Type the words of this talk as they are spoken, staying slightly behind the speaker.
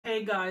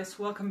Hey guys,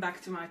 welcome back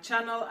to my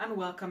channel and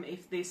welcome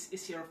if this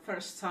is your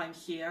first time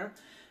here.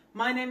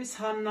 My name is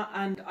Hanna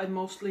and I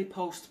mostly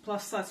post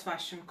plus size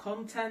fashion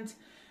content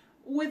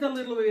with a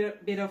little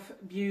bit of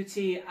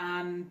beauty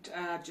and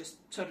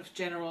just sort of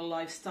general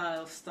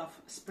lifestyle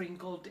stuff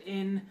sprinkled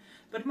in,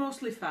 but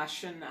mostly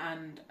fashion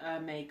and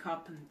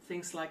makeup and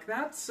things like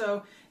that.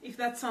 So if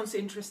that sounds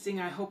interesting,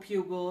 I hope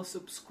you will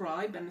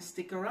subscribe and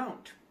stick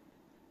around.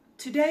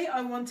 Today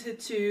I wanted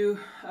to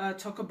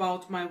talk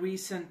about my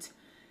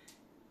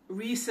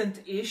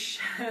recent-ish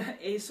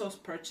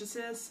ASOS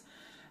purchases,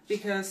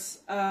 because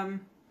I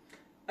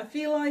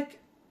feel like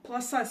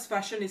plus size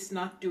fashion is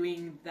not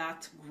doing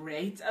that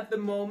great at the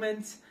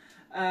moment.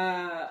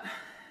 I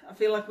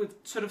feel like we've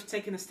sort of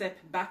taken a step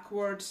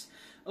backwards.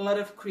 A lot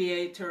of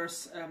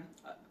creators,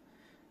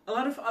 a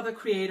lot of other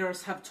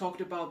creators have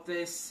talked about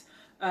this.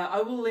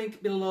 I will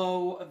link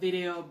below a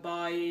video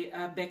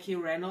by Becky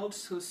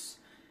Reynolds, who's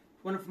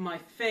one of my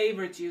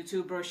favorite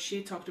YouTubers.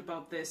 She talked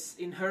about this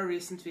in her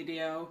recent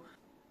video.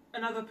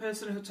 Another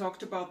person who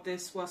talked about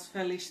this was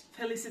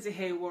Felicity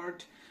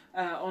Hayward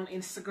on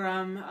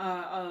Instagram.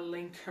 I'll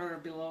link her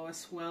below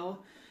as well.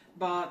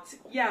 But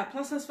yeah,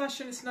 plus size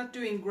fashion is not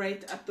doing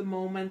great at the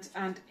moment,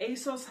 and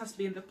ASOS has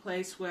been the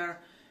place where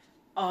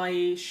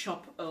I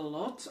shop a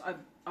lot.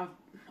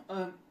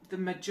 The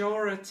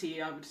majority,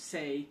 I would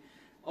say,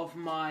 of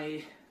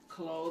my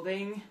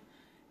clothing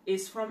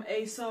is from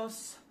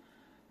ASOS,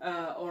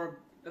 or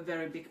a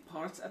very big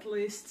part at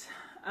least.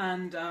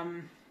 And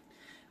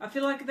I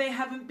feel like they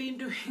haven't been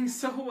doing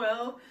so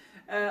well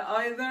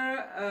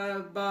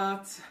either,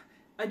 but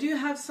I do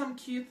have some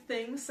cute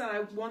things and I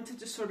wanted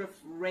to sort of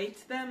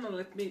rate them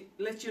and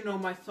let you know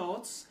my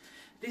thoughts.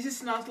 This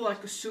is not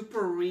like a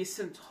super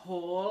recent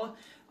haul.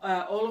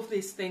 All of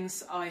these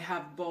things I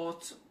have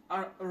bought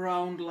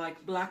around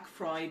like Black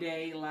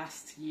Friday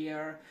last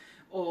year,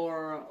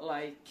 or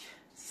like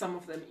some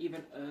of them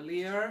even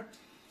earlier.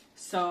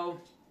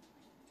 So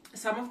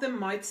some of them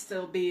might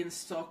still be in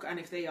stock, and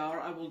if they are,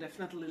 I will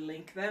definitely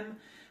link them.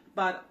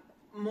 But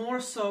more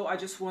so, I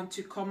just want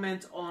to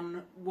comment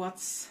on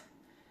what's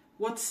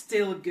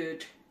still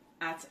good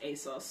at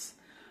ASOS.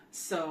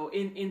 So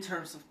in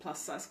terms of plus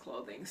size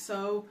clothing.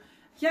 So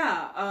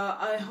yeah,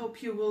 I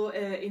hope you will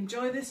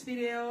enjoy this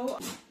video.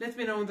 Let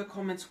me know in the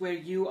comments where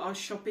you are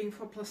shopping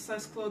for plus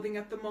size clothing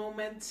at the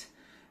moment,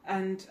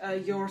 and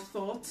your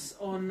thoughts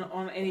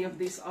on any of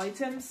these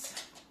items.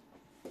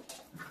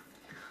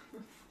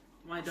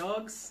 My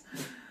dogs,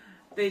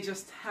 they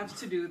just have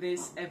to do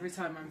this every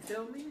time I'm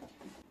filming.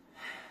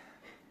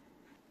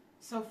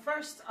 So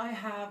first I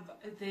have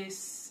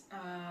this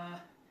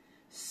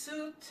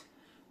suit,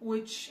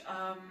 which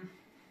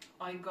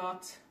I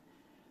got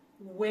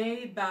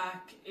way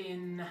back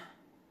in,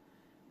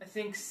 I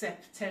think,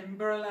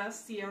 September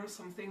last year or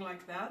something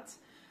like that.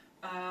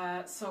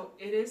 So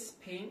it is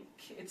pink,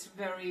 it's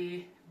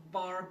very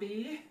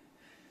Barbie,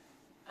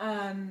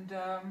 and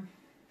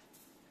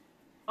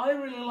I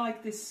really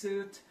like this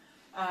suit.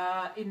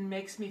 It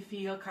makes me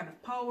feel kind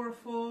of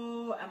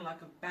powerful and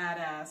like a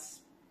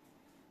badass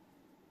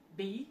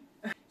bee.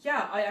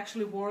 Yeah, I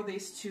actually wore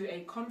this to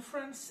a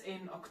conference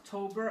in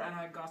October and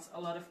I got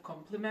a lot of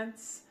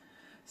compliments.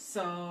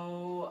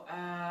 So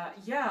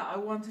yeah, I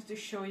wanted to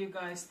show you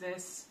guys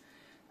this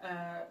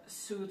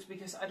suit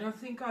because I don't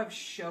think I've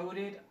showed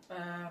it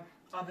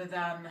other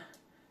than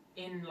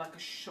in like a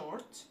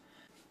short.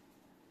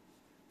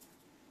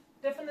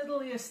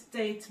 Definitely a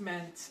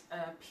statement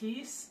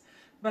piece,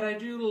 but I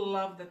do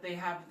love that they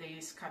have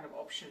these kind of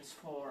options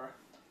for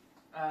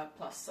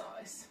plus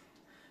size.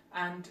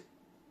 And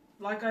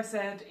like I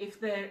said, if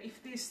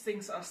these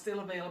things are still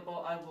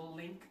available, I will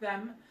link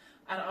them,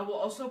 and I will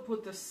also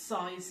put the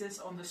sizes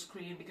on the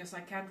screen because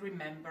I can't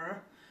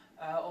remember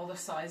all the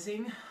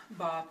sizing.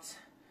 But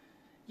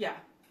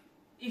yeah,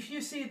 if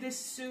you see this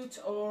suit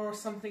or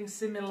something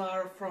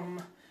similar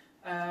from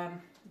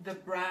the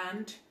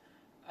brand,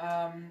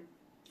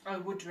 I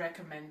would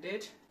recommend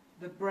it.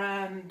 The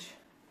brand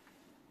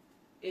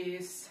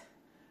is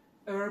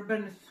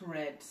Urban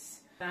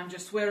Threads. I'm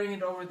just wearing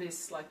it over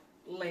this like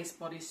lace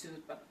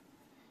bodysuit, but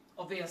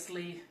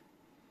obviously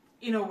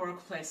in a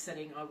workplace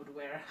setting I would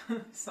wear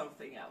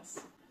something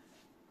else.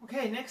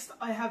 Okay, next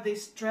I have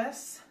this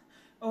dress.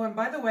 Oh, and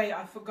by the way,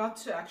 I forgot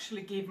to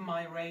actually give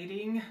my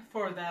rating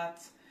for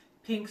that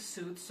pink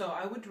suit, so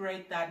I would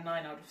rate that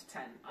 9 out of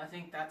 10. I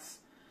think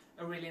that's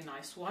a really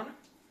nice one.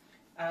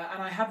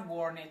 And I have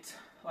worn it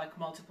like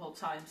multiple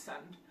times,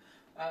 and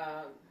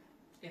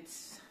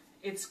it's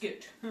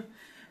good.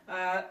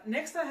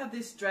 Next I have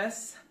this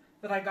dress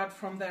that I got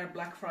from their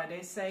Black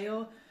Friday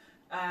sale.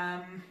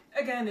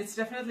 Again, it's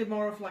definitely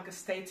more of like a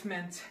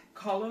statement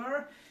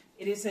color.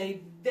 It is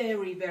a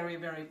very, very,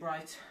 very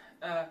bright,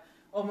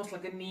 almost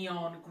like a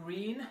neon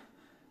green.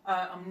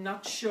 I'm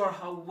not sure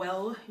how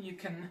well you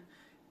can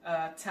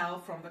tell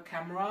from the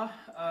camera,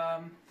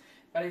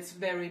 but it's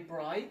very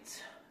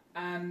bright.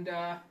 And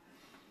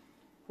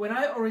when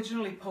I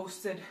originally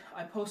posted,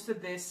 I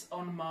posted this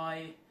on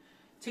my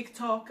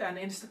TikTok and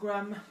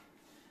Instagram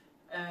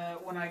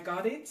when I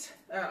got it.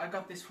 I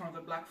got this from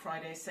the Black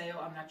Friday sale.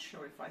 I'm not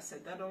sure if I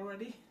said that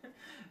already,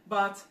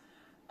 but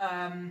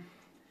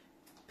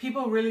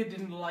people really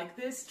didn't like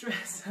this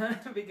dress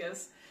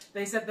because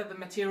they said that the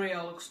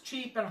material looks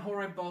cheap and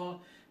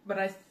horrible, but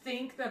I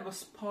think that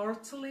was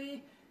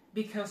partly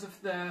because of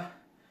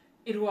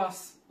it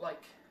was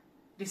like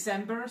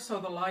December, so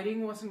the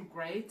lighting wasn't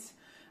great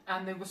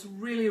and it was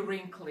really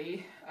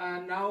wrinkly.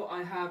 Now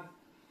I have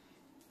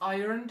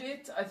ironed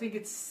it. I think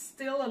it's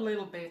still a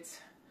little bit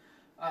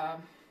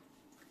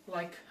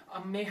like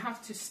I may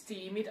have to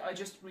steam it. I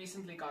just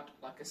recently got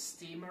like a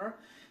steamer,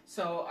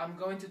 so I'm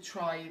going to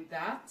try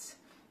that.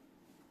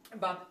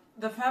 But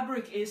the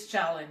fabric is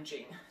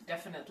challenging,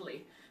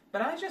 definitely.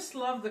 But I just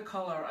love the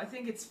color. I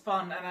think it's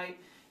fun, and I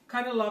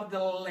kind of love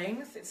the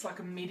length. It's like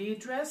a midi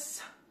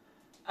dress.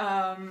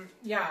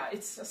 Yeah,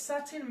 it's a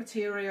satin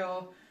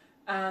material,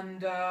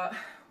 and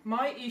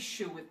my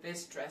issue with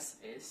this dress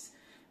is,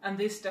 and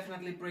this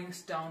definitely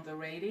brings down the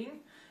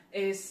rating,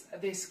 is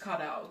this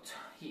cutout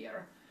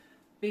here.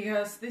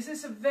 Because this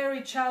is a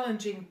very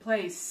challenging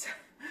place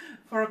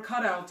for a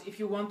cutout if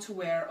you want to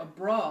wear a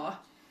bra.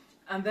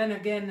 And then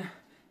again,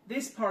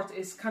 this part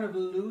is kind of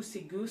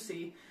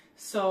loosey-goosey,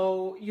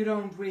 so you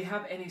don't really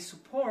have any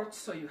support,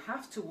 so you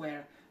have to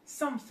wear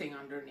something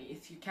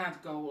underneath. You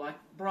can't go like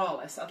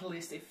braless, at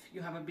least if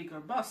you have a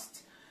bigger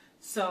bust.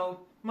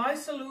 So my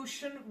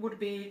solution would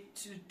be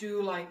to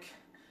do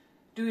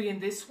it in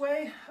this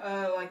way,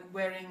 like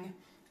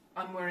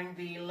I'm wearing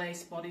the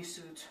lace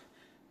bodysuit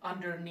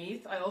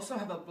underneath. I also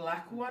have a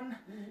black one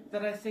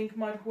that I think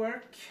might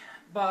work,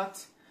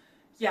 but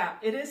yeah,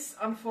 it is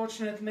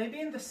unfortunate. Maybe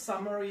in the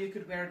summer you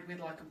could wear it with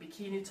like a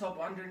bikini top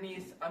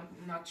underneath. I'm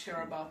not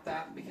sure about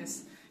that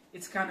because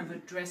it's kind of a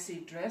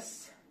dressy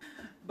dress.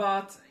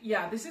 But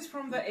yeah, this is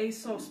from the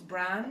ASOS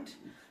brand,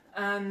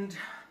 and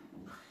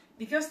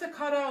because the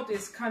cutout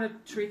is kind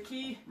of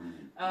tricky,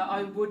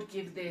 I would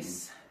give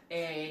this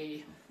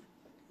a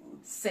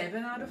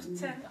 7 out of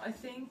 10, I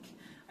think.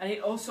 And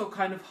it also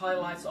kind of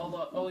highlights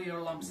all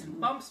your lumps and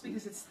bumps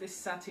because it's this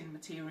satin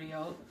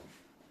material.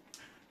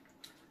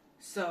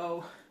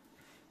 So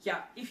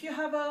yeah, if you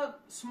have a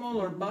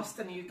smaller bust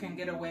and you can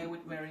get away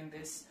with wearing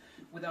this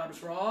without a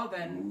bra,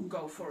 then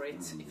go for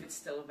it if it's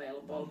still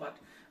available. But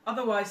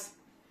otherwise,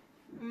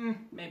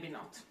 maybe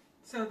not.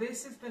 So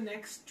this is the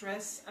next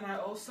dress, and I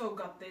also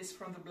got this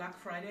from the Black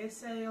Friday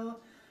sale.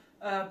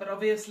 But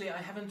obviously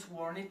I haven't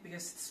worn it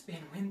because it's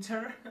been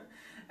winter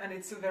and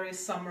it's a very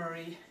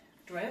summery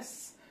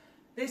dress.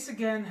 This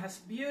again has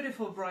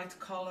beautiful bright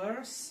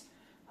colors,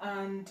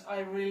 and I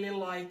really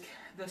like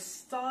the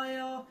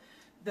style,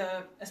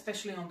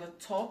 especially on the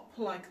top,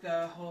 like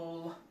the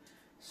whole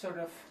sort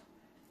of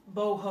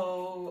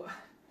boho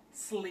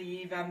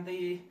sleeve and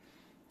the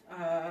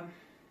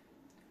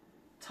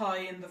tie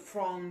in the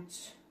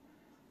front,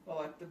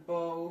 or like the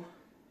bow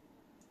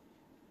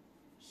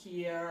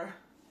here.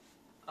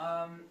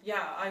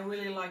 Yeah, I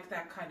really like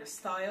that kind of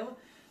style.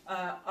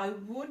 I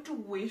would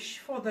wish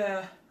for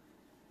the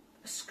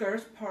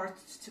skirt part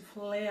to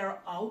flare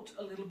out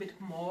a little bit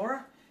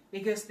more,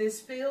 because this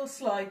feels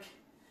like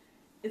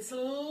it's a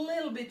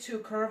little bit too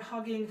curve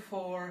hugging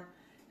for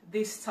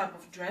this type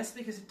of dress,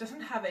 because it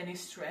doesn't have any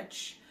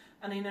stretch,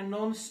 and in a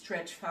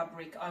non-stretch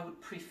fabric I would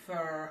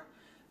prefer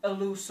a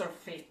looser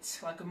fit,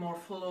 like a more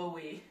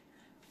flowy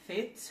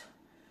fit.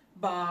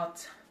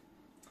 But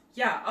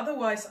yeah,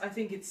 otherwise I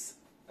think it's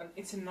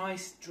a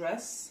nice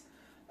dress.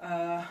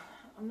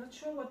 I'm not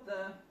sure what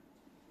the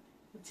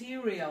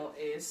material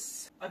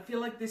is. I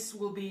feel like this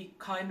will be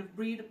kind of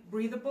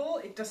breathable.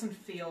 It doesn't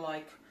feel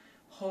like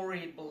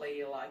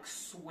horribly like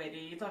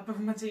sweaty type of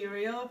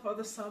material for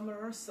the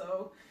summer,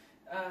 so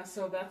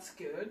that's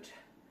good.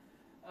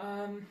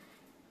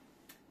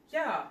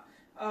 Yeah,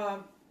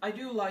 I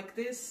do like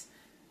this.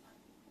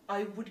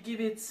 I would give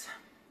it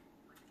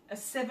a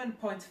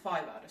 7.5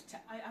 out of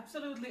 10. I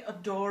absolutely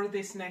adore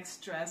this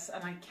next dress,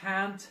 and I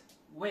can't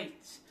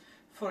wait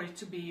for it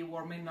to be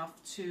warm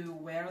enough to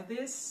wear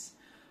this.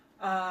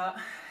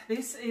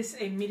 This is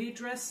a midi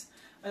dress.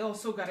 I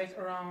also got it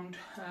around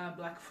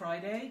Black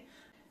Friday.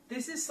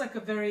 This is like a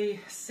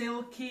very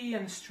silky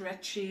and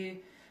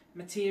stretchy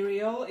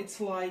material. It's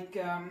like,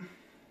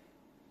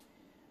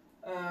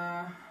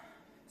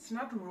 it's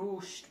not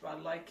ruched,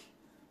 but like,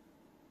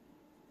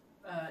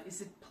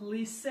 is it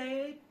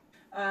plissé?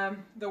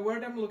 The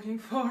word I'm looking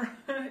for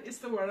is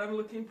the word I'm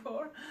looking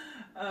for.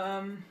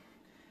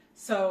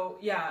 So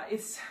yeah,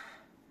 it's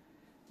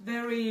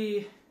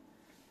very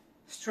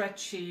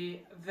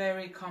stretchy,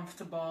 very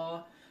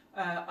comfortable.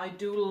 I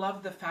do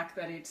love the fact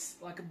that it's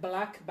like a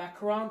black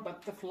background,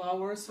 but the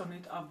flowers on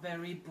it are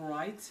very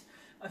bright.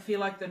 I feel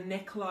like the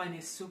neckline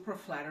is super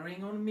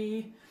flattering on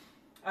me.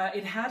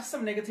 It had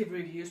some negative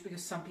reviews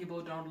because some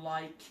people don't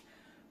like,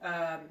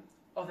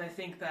 or they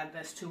think that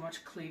there's too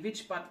much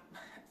cleavage, but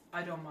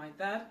I don't mind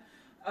that.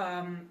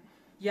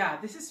 Yeah,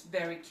 this is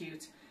very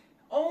cute.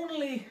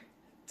 Only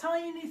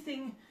tiny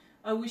thing,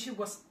 I wish it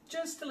was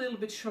just a little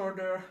bit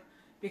shorter,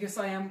 because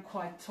I am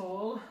quite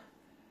tall,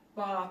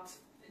 but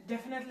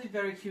definitely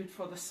very cute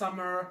for the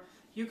summer.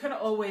 you can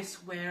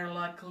always wear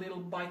like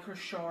little biker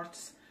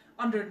shorts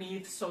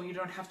underneath, so you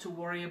don't have to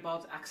worry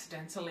about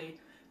accidentally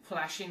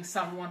flashing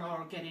someone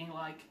or getting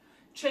like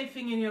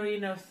chafing in your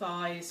inner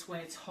thighs when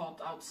it's hot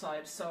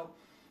outside. So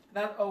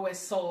that always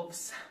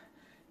solves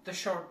the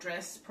short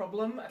dress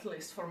problem, at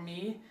least for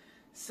me.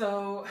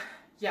 So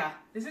yeah,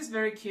 this is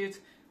very cute.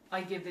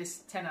 I give this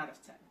 10 out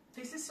of 10.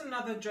 This is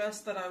another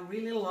dress that I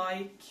really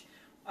like.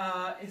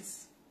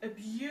 It's a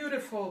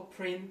beautiful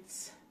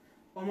print,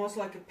 almost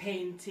like a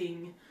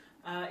painting.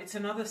 It's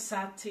another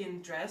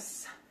satin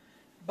dress,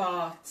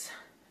 but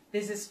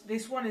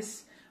this one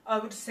is, I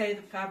would say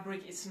the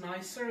fabric is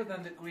nicer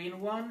than the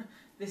green one.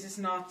 This is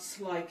not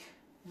like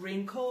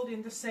wrinkled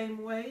in the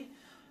same way.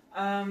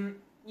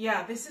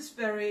 Yeah, this is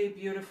very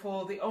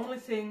beautiful. The only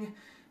thing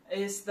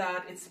is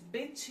that it's a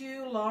bit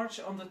too large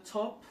on the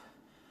top,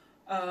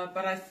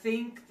 but I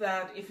think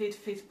that if it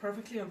fits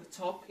perfectly on the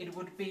top, it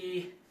would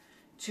be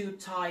too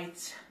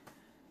tight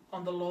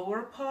on the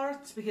lower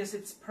part, because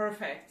it's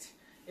perfect.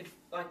 It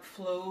like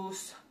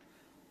flows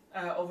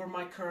over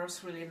my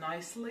curves really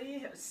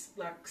nicely. It's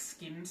like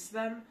skims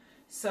them.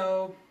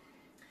 So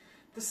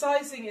the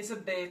sizing is a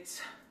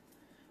bit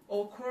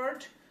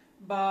awkward,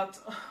 but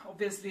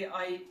obviously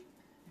I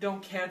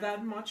don't care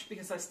that much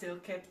because I still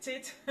kept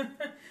it.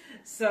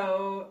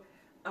 So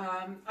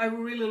I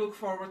really look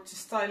forward to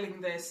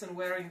styling this and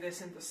wearing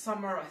this in the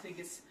summer. I think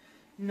it's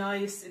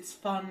nice, it's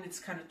fun, it's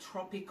kind of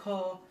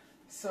tropical.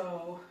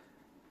 So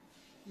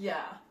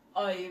yeah,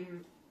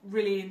 I'm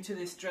really into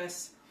this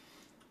dress.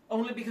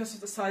 Only because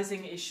of the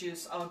sizing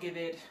issues, I'll give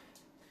it,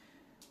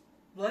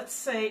 let's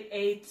say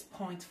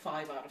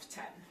 8.5 out of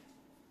 10.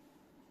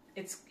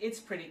 It's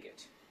pretty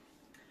good.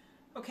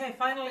 Okay,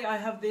 finally I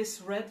have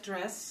this red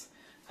dress,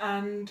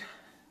 and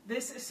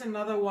this is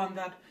another one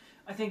that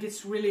I think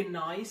it's really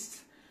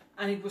nice,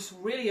 and it was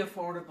really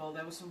affordable.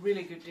 There was a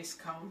really good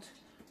discount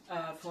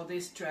for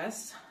this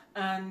dress,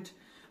 and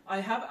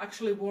I have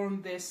actually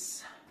worn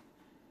this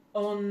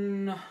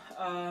on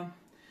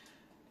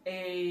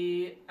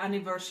a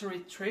anniversary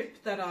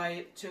trip that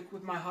I took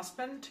with my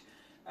husband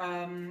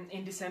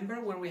in December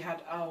when we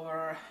had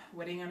our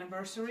wedding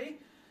anniversary.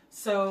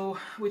 So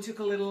we took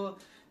a little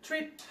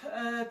trip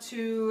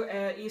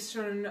to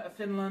eastern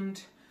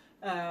Finland.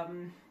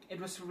 It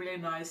was really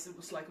nice. It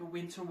was like a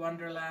winter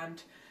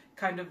wonderland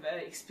kind of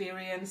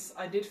experience.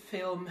 I did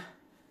film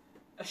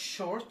a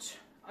short,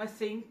 I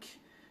think,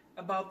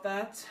 about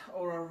that,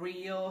 or a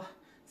reel,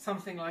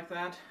 something like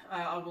that.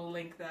 I will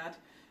link that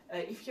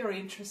if you're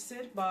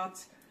interested.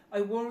 But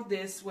I wore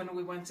this when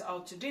we went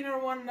out to dinner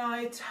one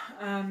night,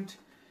 and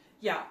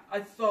yeah,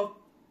 I thought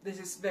this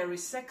is very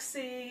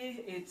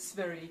sexy. It's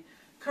very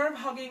curve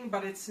hugging,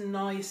 but it's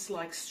nice,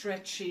 like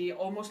stretchy,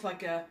 almost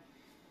like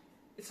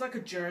it's like a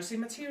jersey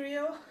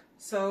material.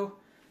 So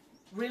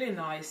really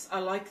nice. I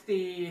like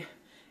the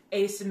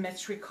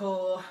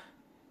asymmetrical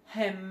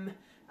hem,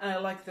 and I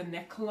like the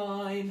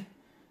neckline.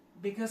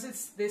 Because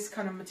it's this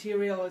kind of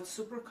material, it's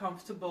super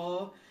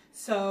comfortable.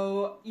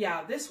 So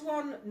yeah, this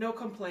one, no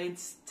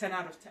complaints, 10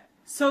 out of 10.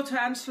 So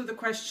to answer the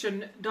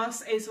question,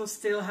 does ASOS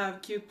still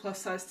have cute plus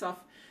size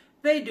stuff?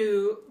 They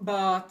do,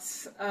 but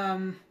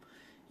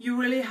you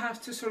really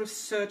have to sort of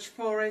search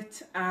for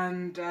it,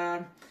 and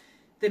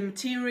the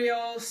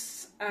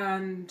materials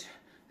and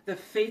the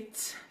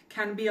fit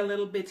can be a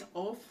little bit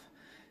off.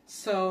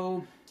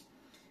 So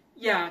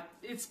yeah,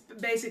 it's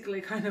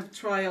basically kind of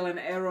trial and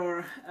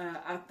error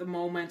at the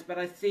moment, but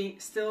I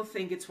still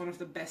think it's one of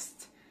the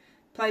best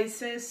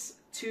places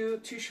to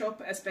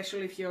shop,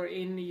 especially if you're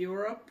in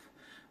Europe.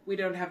 We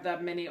don't have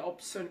that many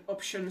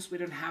options. We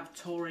don't have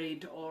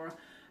Torrid or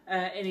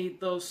any of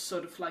those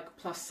sort of like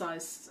plus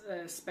size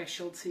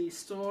specialty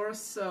stores.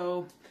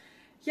 So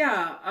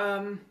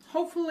yeah,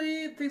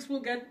 hopefully things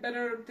will get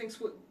better.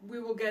 We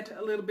will get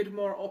a little bit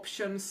more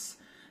options,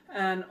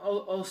 and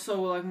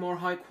also like more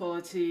high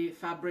quality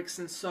fabrics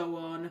and so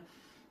on.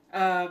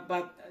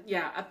 But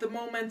yeah, at the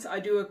moment I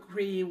do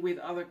agree with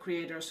other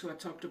creators who have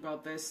talked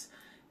about this.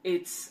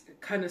 It's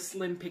kind of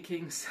slim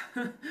pickings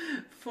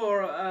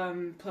for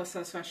plus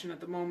size fashion at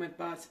the moment,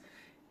 but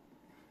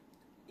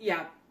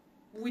yeah,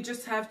 we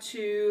just have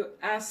to,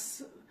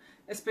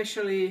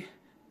 especially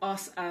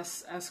us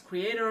as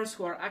creators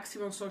who are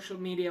active on social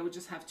media, we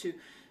just have to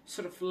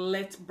sort of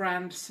let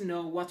brands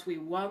know what we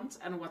want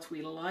and what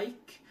we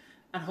like,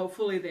 and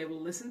hopefully they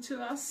will listen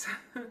to us.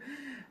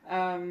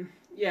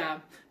 Yeah,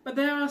 but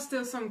there are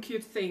still some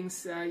cute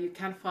things. You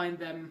can find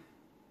them,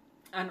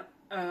 and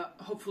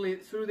hopefully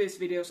through these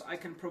videos I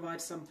can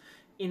provide some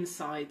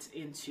insight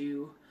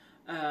into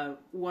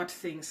what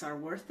things are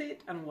worth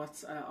it and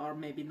what are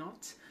maybe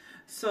not.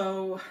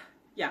 So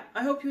yeah,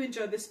 I hope you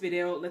enjoyed this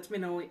video. Let me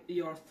know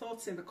your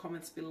thoughts in the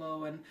comments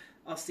below, and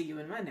I'll see you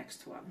in my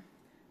next one.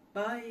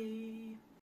 Bye!